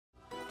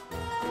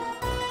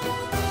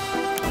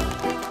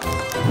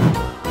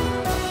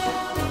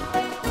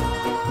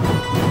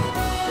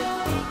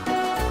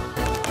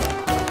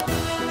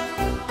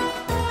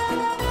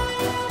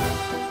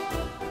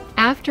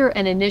After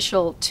an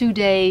initial 2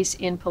 days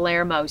in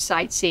Palermo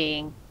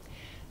sightseeing,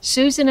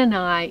 Susan and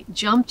I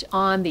jumped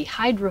on the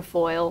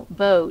hydrofoil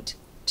boat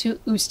to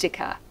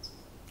Ustica,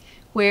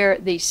 where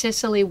the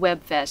Sicily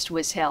Web Fest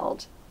was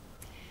held.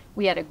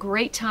 We had a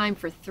great time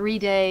for 3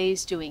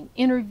 days doing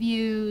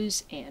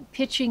interviews and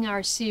pitching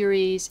our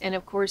series, and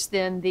of course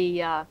then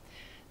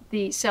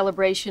the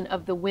celebration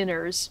of the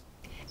winners.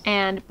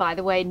 And by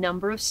the way,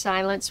 Number of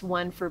Silence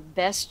won for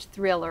Best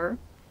Thriller.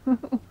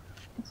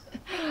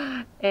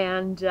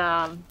 And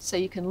so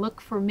you can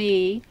look for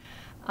me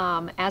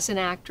as an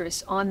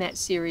actress on that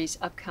series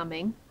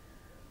upcoming.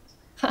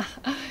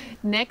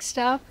 Next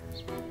up,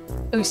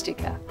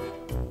 Ustica.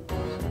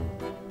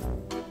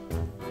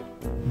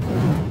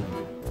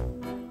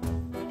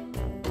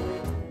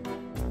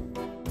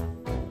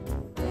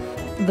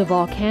 The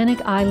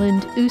volcanic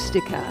island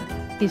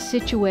Ustica is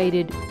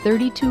situated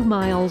 32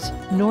 miles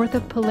north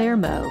of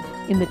Palermo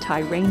in the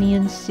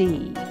Tyrrhenian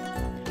Sea.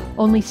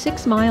 Only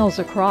 6 miles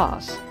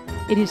across,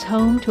 it is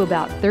home to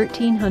about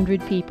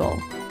 1,300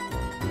 people.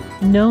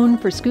 Known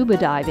for scuba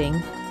diving,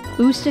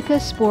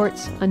 Ustica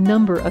sports a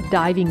number of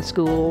diving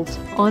schools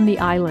on the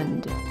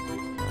island.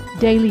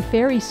 Daily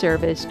ferry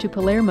service to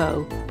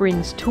Palermo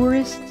brings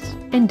tourists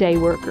and day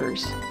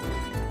workers.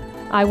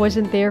 I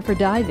wasn't there for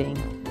diving.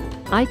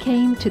 I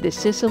came to the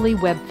Sicily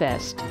Web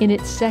Fest in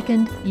its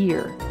 2nd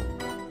year.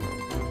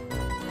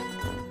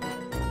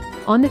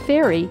 On the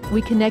ferry,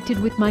 we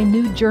connected with my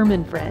new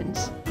German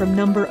friends from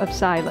Number of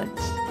Silence.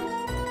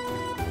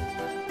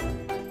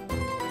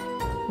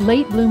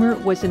 Late Bloomer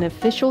was an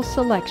official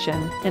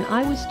selection, and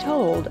I was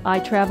told I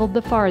traveled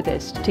the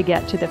farthest to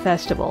get to the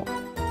festival.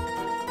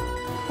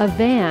 A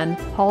van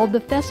hauled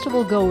the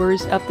festival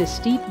goers up the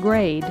steep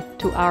grade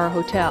to our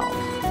hotel.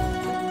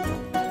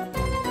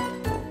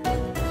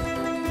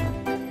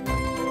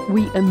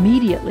 We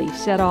immediately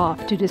set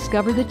off to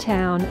discover the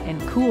town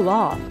and cool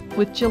off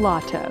with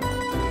gelato.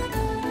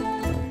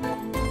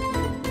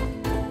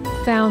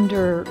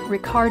 Founder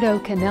Riccardo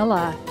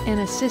Canella and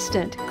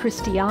assistant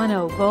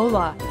Cristiano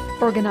Vola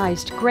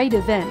organized great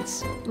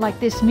events like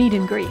this meet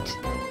and greet.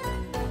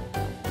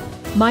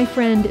 My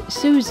friend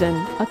Susan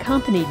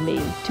accompanied me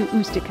to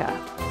Ustica.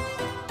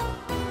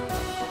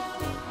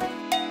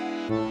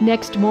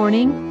 Next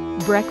morning,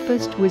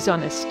 breakfast was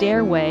on a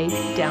stairway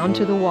down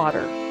to the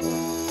water.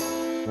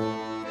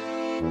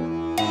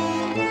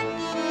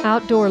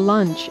 Outdoor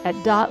lunch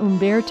at Da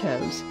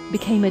Umberto's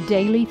became a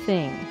daily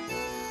thing.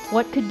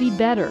 What could be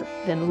better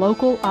than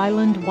local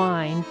island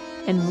wine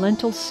and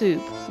lentil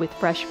soup with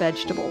fresh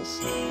vegetables?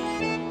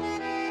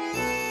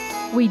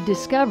 We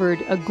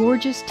discovered a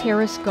gorgeous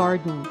terrace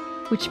garden,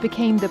 which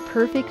became the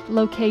perfect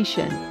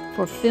location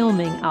for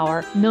filming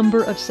our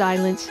Number of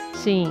Silence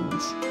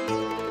scenes.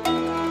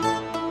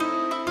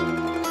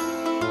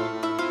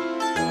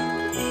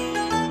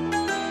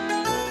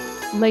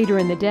 Later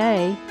in the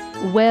day,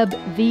 Web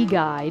V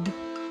Guide,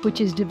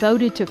 which is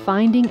devoted to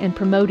finding and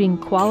promoting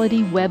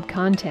quality web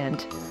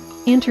content,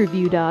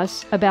 interviewed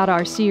us about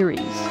our series.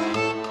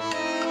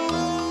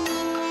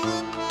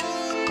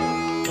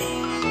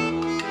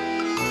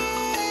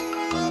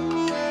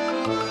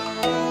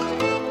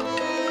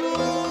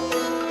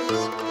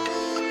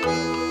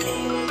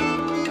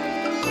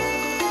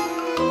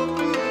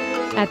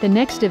 At the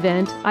next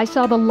event, I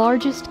saw the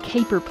largest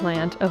caper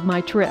plant of my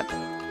trip.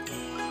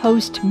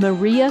 Host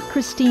Maria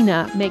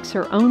Cristina makes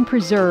her own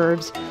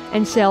preserves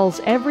and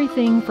sells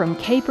everything from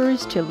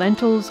capers to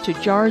lentils to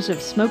jars of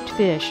smoked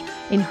fish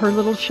in her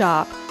little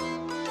shop.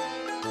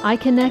 I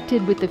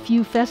connected with the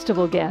few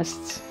festival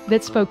guests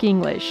that spoke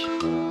English.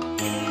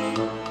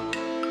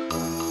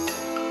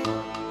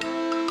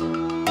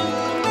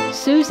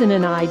 Susan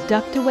and I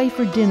ducked away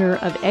for dinner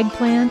of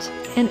eggplant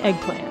and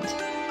eggplant.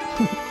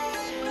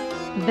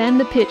 Then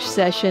the pitch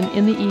session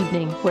in the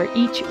evening, where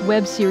each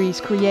web series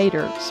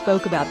creator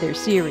spoke about their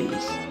series.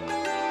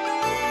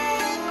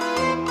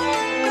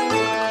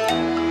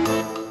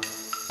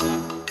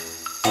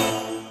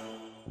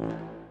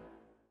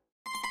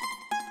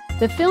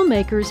 The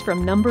filmmakers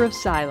from Number of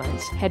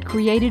Silence had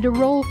created a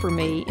role for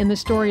me in the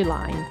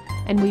storyline,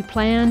 and we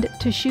planned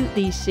to shoot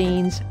these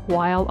scenes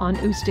while on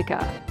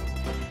Ustica.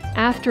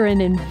 After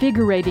an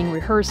invigorating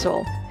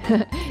rehearsal,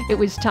 it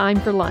was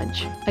time for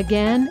lunch,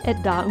 again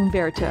at Da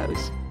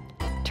Umberto's.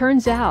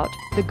 Turns out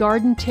the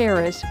garden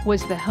terrace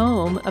was the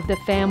home of the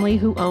family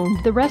who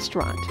owned the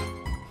restaurant.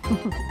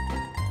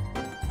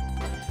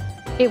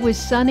 It was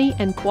sunny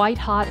and quite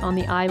hot on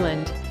the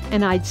island,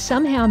 and I'd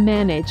somehow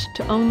managed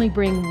to only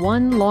bring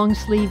one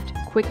long-sleeved,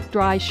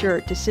 quick-dry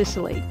shirt to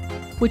Sicily,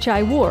 which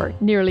I wore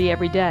nearly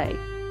every day.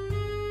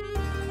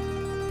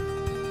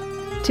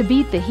 To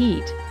beat the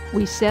heat,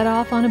 we set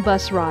off on a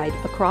bus ride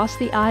across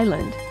the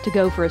island to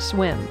go for a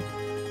swim.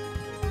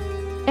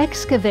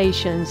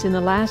 Excavations in the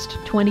last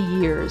 20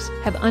 years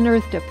have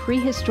unearthed a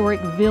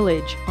prehistoric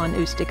village on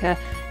Ustica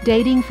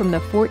dating from the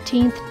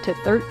 14th to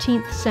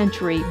 13th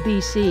century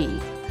BC.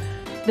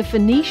 The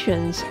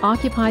Phoenicians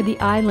occupied the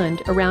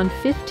island around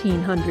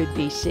 1500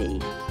 BC.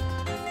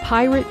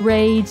 Pirate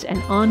raids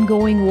and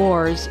ongoing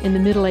wars in the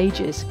Middle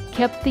Ages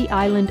kept the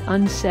island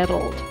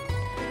unsettled.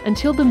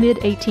 until the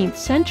mid-18th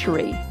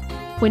century,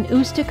 when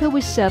Ustica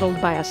was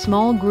settled by a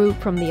small group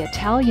from the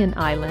Italian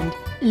island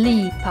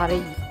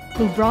Lipari,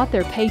 who brought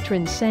their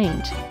patron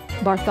saint,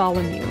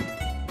 Bartholomew.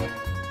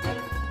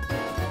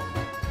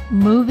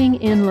 Moving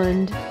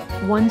inland,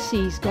 one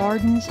sees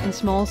gardens and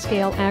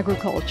small-scale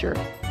agriculture,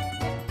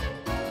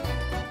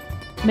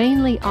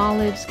 mainly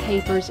olives,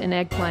 capers, and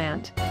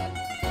eggplant.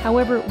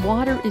 However,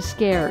 water is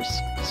scarce,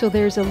 so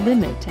there's a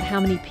limit to how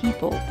many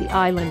people the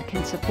island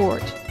can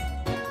support.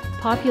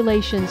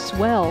 Population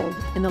swelled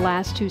in the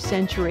last 2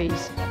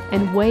 centuries,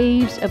 and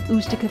waves of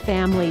Ustica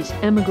families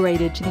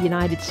emigrated to the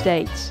United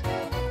States,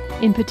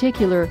 in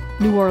particular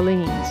New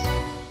Orleans.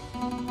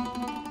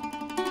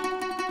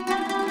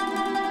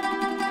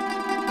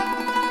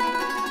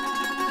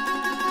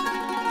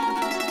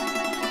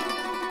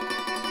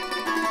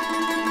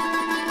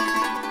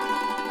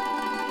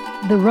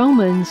 The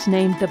Romans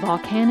named the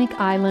volcanic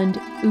island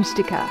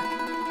Ustica,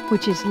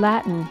 which is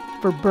Latin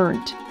for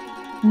burnt,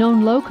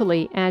 known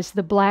locally as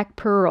the Black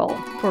Pearl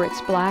for its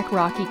black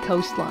rocky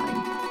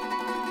coastline.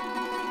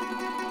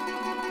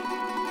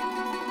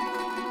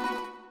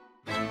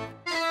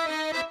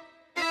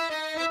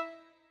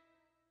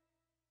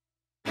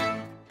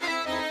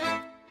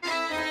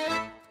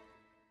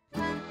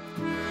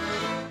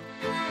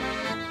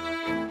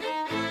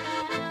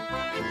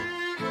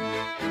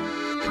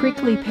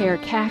 Prickly pear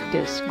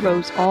cactus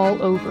grows all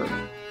over.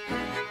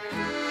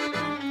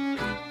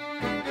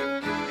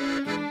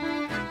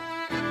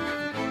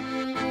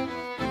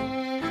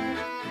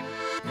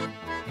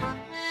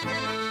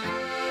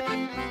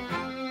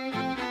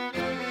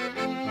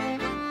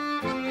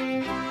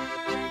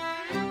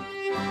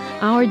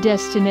 Our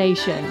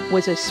destination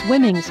was a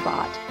swimming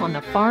spot on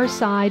the far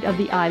side of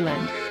the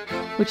island,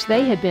 which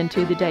they had been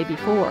to the day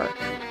before.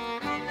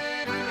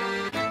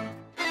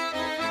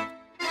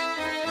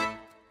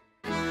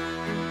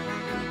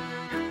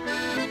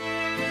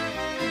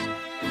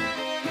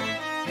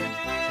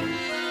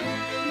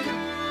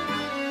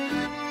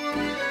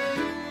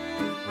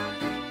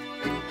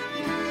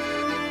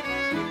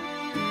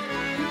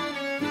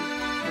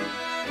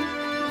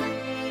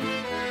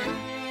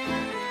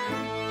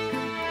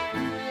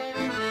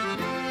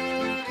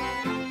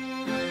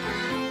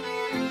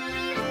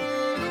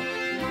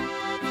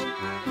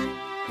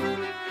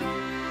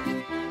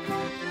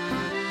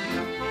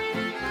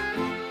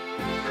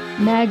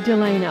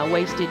 Magdalena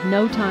wasted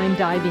no time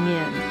diving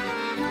in.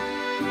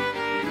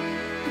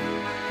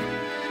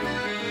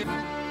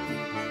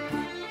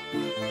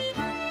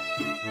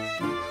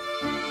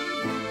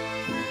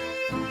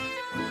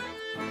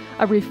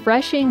 A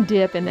refreshing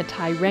dip in the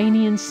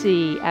Tyrrhenian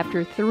Sea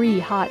after 3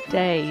 hot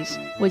days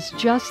was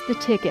just the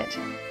ticket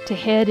to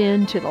head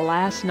into the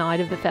last night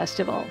of the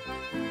festival.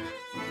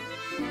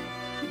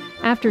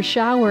 After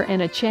shower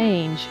and a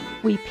change,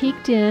 we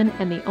peeked in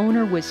and the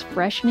owner was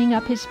freshening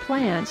up his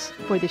plants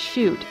for the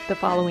shoot the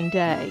following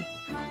day.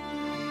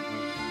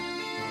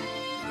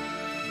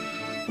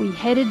 We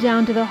headed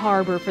down to the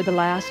harbor for the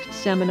last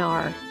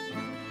seminar,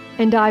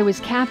 and I was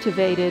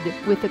captivated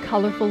with the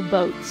colorful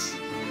boats.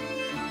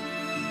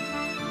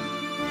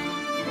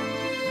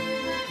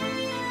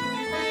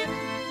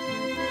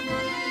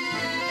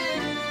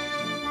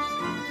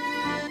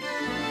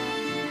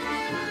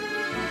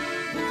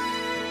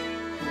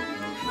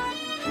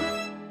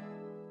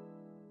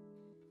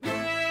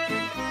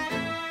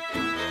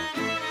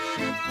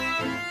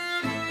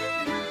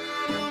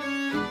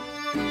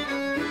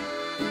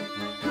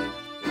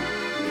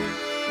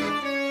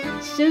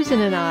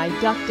 Susan and I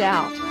ducked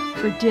out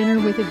for dinner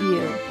with a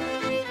view.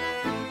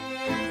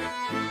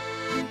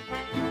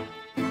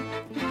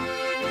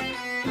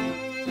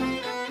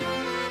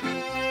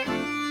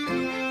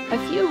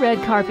 A few red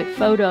carpet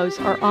photos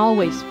are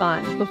always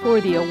fun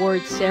before the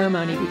awards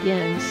ceremony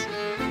begins.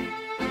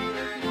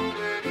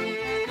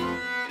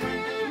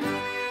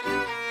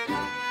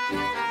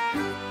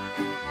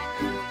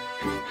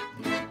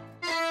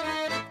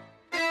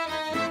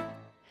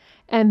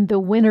 And the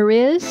winner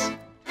is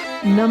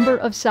Number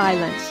of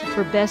Silence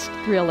for Best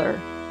Thriller.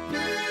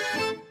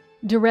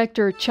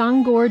 Director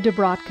Changor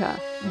Dobrotka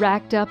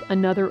racked up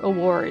another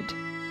award.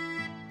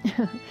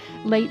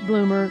 Late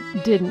Bloomer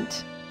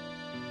didn't.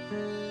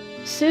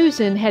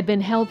 Susan had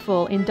been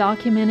helpful in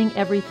documenting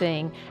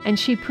everything, and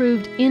she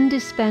proved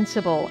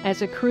indispensable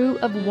as a crew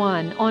of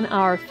 1 on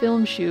our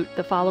film shoot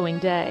the following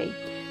day.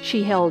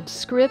 She held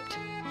script,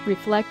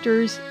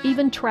 reflectors,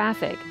 even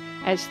traffic,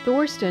 as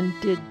Thorsten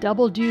did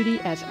double duty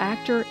as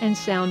actor and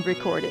sound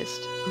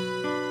recordist.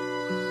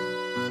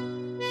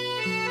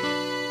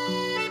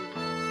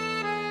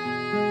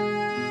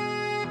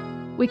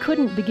 We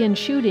couldn't begin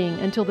shooting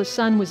until the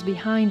sun was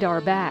behind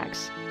our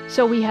backs,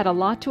 so we had a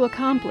lot to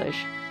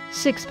accomplish,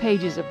 6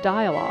 pages of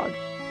dialogue,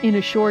 in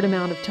a short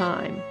amount of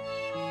time.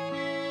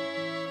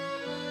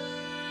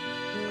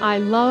 I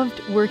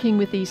loved working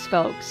with these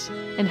folks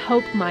and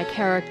hope my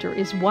character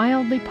is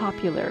wildly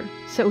popular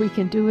so we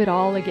can do it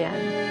all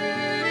again.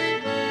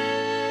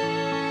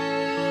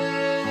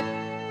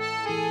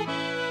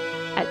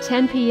 At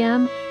 10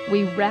 p.m.,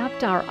 we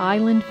wrapped our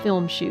island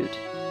film shoot.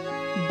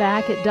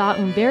 Back at Doc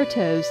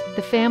Umberto's,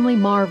 the family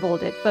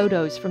marveled at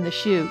photos from the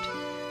shoot.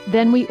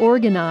 Then we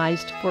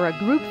organized for a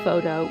group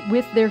photo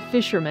with their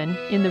fisherman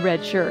in the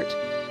red shirt.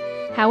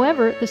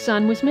 However, the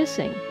son was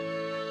missing.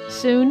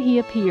 Soon he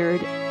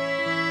appeared,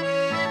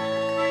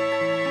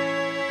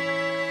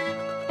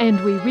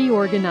 and we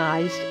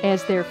reorganized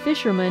as their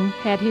fisherman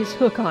had his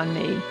hook on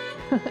me.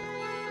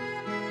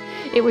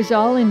 It was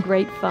all in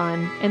great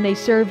fun, and they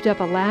served up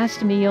a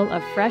last meal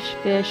of fresh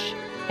fish,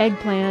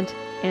 eggplant,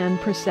 and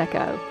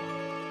Prosecco.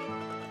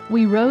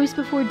 We rose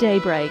before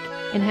daybreak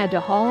and had to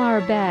haul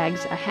our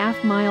bags a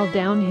half-mile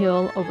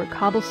downhill over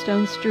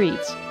cobblestone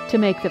streets to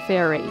make the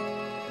ferry.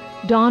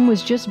 Dawn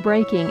was just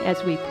breaking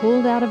as we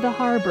pulled out of the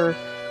harbor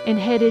and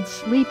headed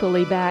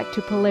sleepily back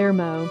to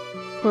Palermo,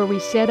 where we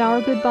said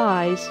our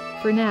goodbyes,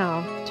 for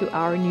now, to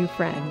our new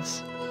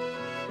friends.